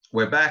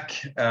We're back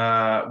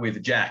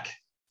with Jack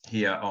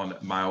here on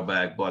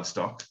Mailbag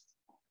Bloodstock.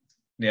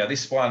 Now,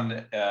 this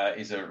one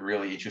is a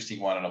really interesting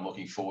one, and I'm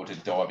looking forward to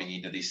diving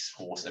into this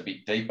horse a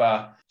bit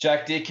deeper.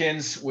 Jack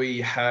Dickens, we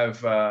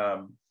have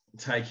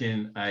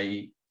taken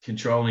a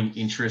controlling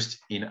interest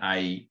in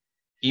a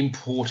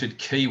imported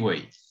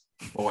Kiwi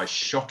by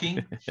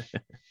Shocking.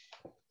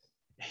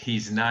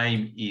 His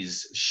name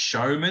is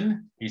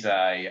Showman. He's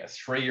a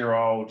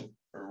 3-year-old,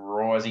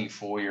 rising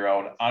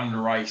 4-year-old,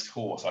 unraced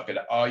horse.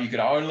 You could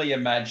only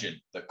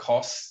imagine the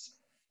costs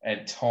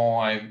and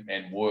time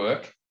and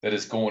work that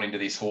has gone into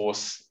this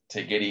horse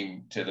to get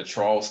him to the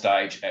trial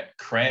stage at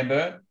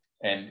Cranbourne.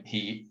 And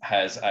he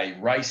has a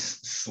race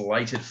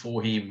slated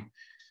for him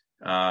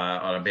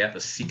on about the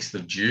 6th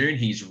of June.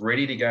 He's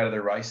ready to go to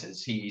the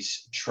races.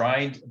 He's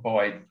trained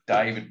by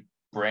David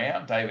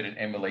and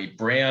Emily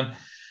Brown,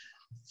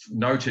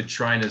 noted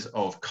trainers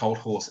of Colt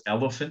Horse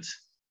Elephant,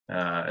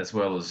 as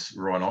well as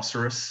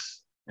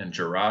Rhinoceros and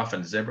Giraffe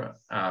and Zebra.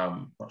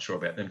 Not sure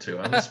about them two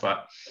others,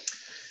 but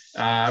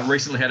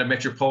recently had a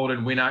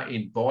Metropolitan winner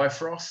in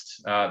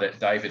Bifrost that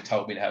David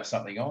told me to have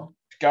something on.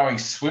 Going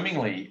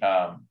swimmingly,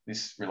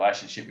 this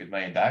relationship with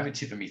me and David,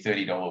 tipping me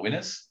 $30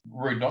 winners.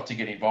 Rude not to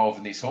get involved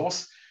in this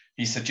horse.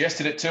 He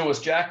suggested it to us,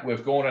 Jack.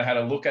 We've gone and had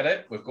a look at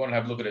it. We've gone and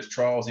had a look at his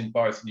trials in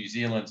both New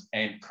Zealand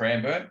and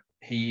Cranbourne.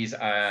 He's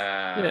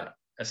a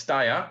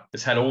stayer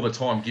that's had all the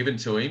time given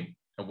to him,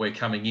 and we're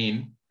coming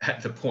in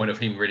at the point of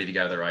him ready to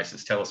go to the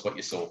races. Tell us what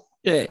you saw.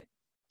 Yeah,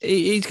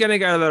 he's going to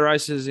go to the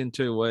races in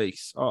 2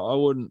 weeks. I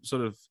wouldn't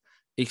sort of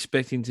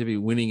expect him to be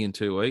winning in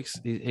 2 weeks.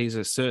 He's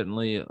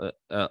certainly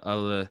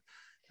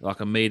like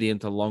a medium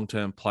to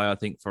long-term play, I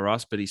think, for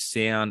us, but he's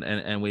sound,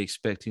 and we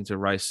expect him to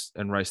race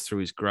through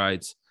his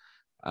grades.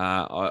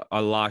 I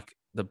like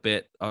the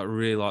bet. I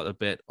really like the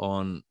bet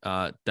on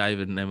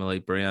David and Emily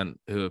Brown,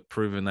 who have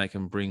proven they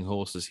can bring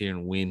horses here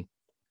and win.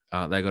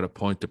 They got a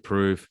point to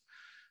prove.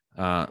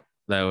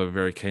 They were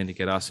very keen to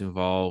get us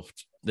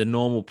involved. The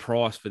normal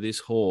price for these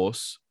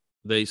horses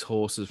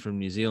from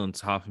New Zealand,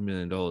 is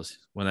 $500,000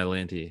 when they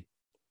land here.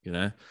 You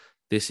know,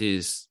 this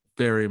is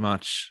very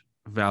much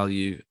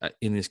value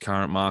in this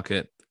current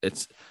market.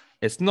 It's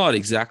not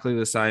exactly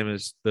the same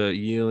as the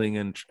yearling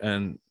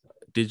and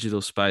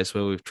digital space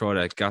where we've tried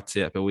our guts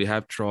out, but we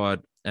have tried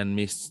and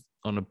missed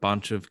on a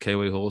bunch of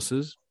Kiwi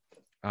horses,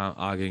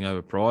 arguing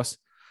over price.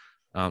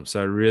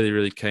 So really,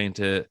 really keen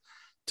to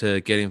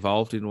get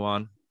involved in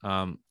one.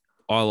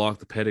 I like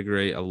the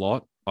pedigree a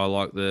lot. I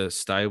like the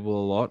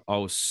stable a lot. I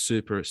was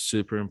super,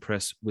 super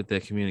impressed with their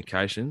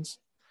communications.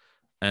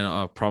 And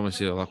I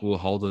promise you, we'll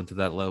hold them to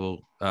that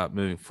level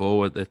moving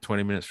forward. They're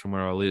 20 minutes from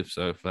where I live.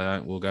 So if they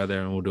don't, we'll go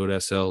there and we'll do it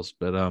ourselves.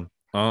 But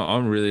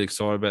I'm really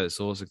excited about this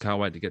horse and can't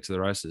wait to get to the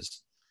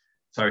races.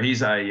 So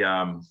he's a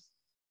out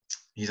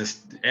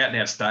and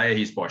out stayer.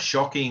 He's by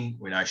Shocking.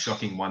 We know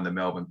Shocking won the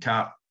Melbourne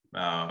Cup.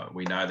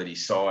 We know that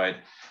he's side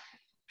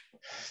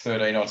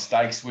 13 odd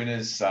stakes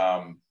winners,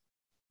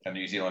 a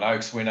New Zealand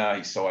Oaks winner.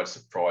 He's side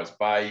Surprise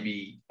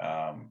Baby,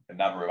 a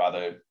number of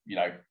other,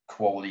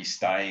 quality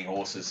staying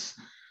horses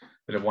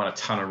that have won a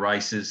ton of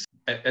races.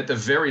 At the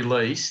very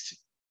least,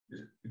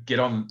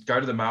 go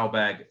to the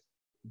Mailbag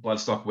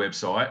Bloodstock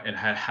website and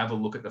have a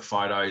look at the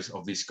photos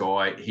of this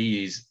guy.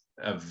 He is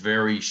a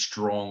very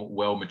strong,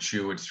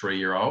 well-matured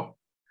 3-year-old,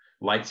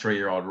 late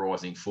 3-year-old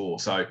rising 4.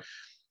 So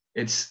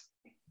it's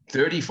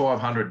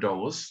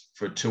 $3,500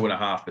 for a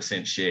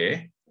 2.5%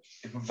 share.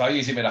 It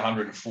values him at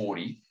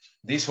 140.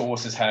 This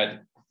horse has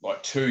had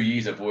 2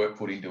 years of work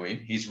put into him.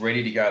 He's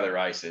ready to go to the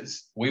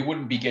races. We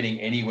wouldn't be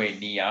getting anywhere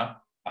near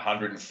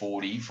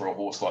 140 for a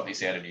horse like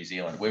this out of New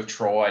Zealand. We've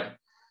tried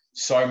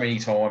so many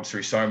times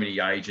through so many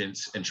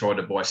agents and tried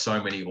to buy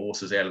so many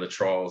horses out of the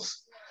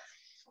trials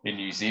in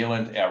New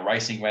Zealand. Our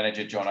racing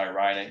manager, John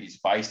O'Reilly, is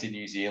based in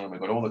New Zealand.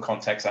 We've got all the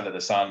contacts under the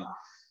sun.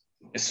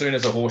 As soon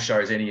as a horse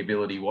shows any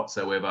ability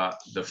whatsoever,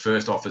 the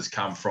first offers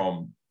come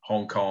from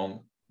Hong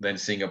Kong, then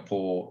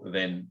Singapore,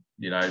 then,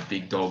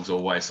 big dogs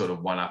always sort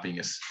of one-upping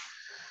us.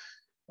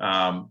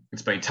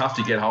 It's been tough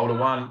to get hold of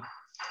one.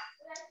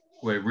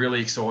 We're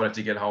really excited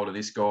to get hold of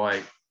this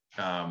guy.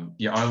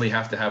 You only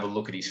have to have a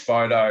look at his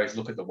photos,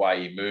 look at the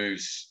way he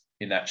moves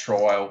in that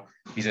trial.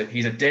 He's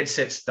a dead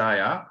set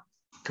stayer,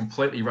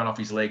 completely run off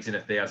his legs in a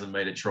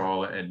 1,000-metre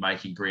trial and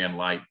making ground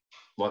late.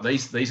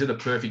 These are the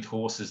perfect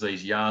horses,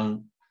 these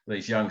young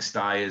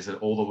stayers, that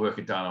all the work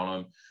are done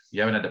on them.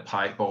 You haven't had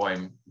to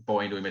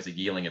buy into him as a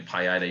yearling and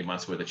pay 18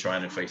 months worth of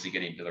training fees to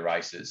get him to the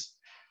races.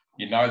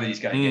 You know that he's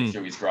going to get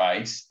through his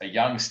grades. A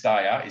young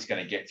stayer is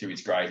going to get through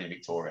his grades in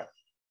Victoria.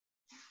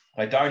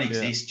 They don't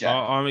exist, Jack.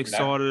 I'm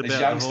excited about these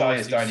young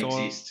stayers don't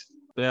exist.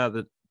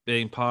 About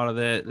being part of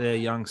their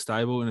young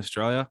stable in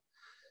Australia.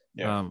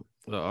 Yeah.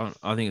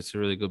 I think it's a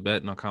really good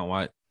bet, and I can't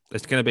wait.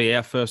 It's going to be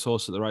our first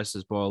horse at the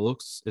races by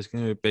looks. It's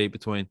going to be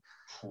between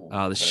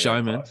the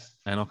Showman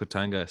and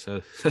Okatango.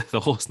 So the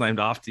horse named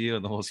after you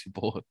and the horse you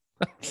bought.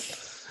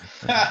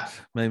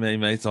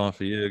 me time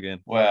for you again.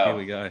 Well, here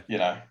we go.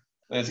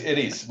 It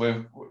is.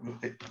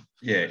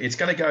 It's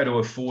going to go to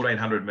a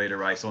 1,400-metre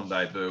race on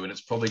debut, and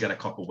it's probably going to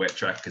cop a wet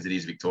track because it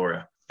is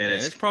Victoria. And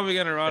it's probably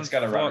going to run,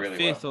 really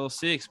fifth well. or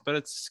sixth, but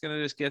it's going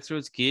to just get through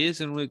its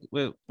gears. And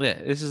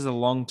this is a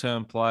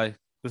long-term play.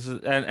 This is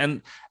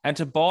and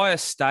to buy a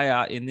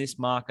stayer in this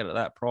market at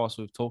that price,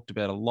 we've talked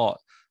about a lot,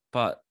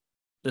 but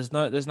there's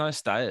no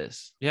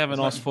stayers. You have an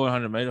Oz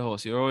 400-meter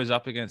horse, you're always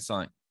up against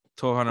something.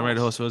 1,200-meter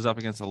horse was up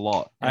against a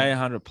lot.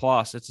 800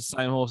 plus. It's the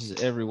same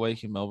horses every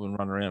week in Melbourne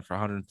run around for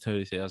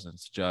 130,000.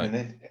 It's a joke.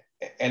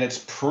 And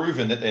it's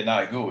proven that they're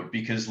no good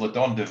because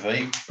Ladon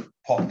DeVee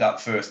popped up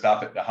first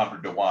up at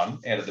 100 to 1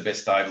 out of the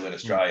best stable in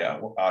Australia,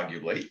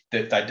 arguably,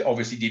 that they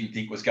obviously didn't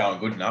think was going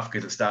good enough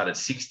because it started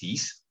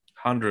 60s.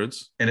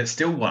 Hundreds. And it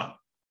still won.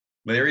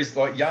 But there is,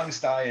 like, young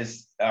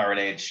stayers are an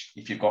edge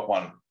if you've got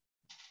one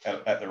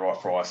at the right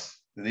price.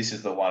 This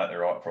is the one at the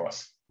right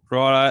price.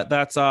 Right,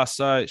 that's us.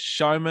 So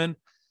Showman,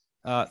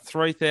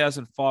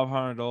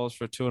 $3,500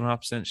 for a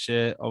 2.5%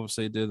 share.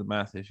 Obviously, do the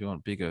math if you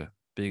want bigger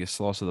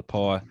slice of the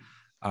pie.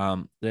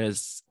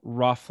 There's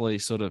roughly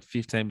sort of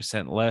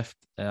 15% left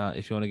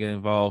if you want to get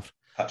involved.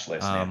 Touch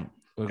less now.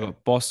 We've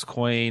got Boss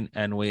Queen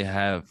and we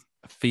have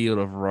Field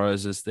of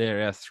Roses.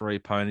 They're our three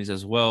ponies,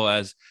 as well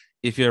as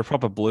if you're a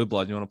proper blue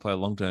blood and you want to play a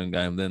long-term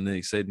game, then the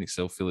Exceeding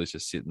Excel filly's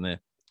just sitting there.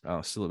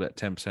 Still about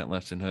 10%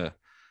 left in her.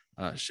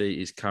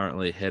 She is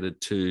currently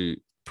headed to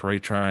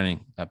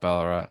pre-training at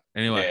Ballarat.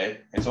 Anyway. Yeah,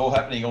 it's all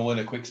happening all in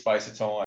a quick space of time.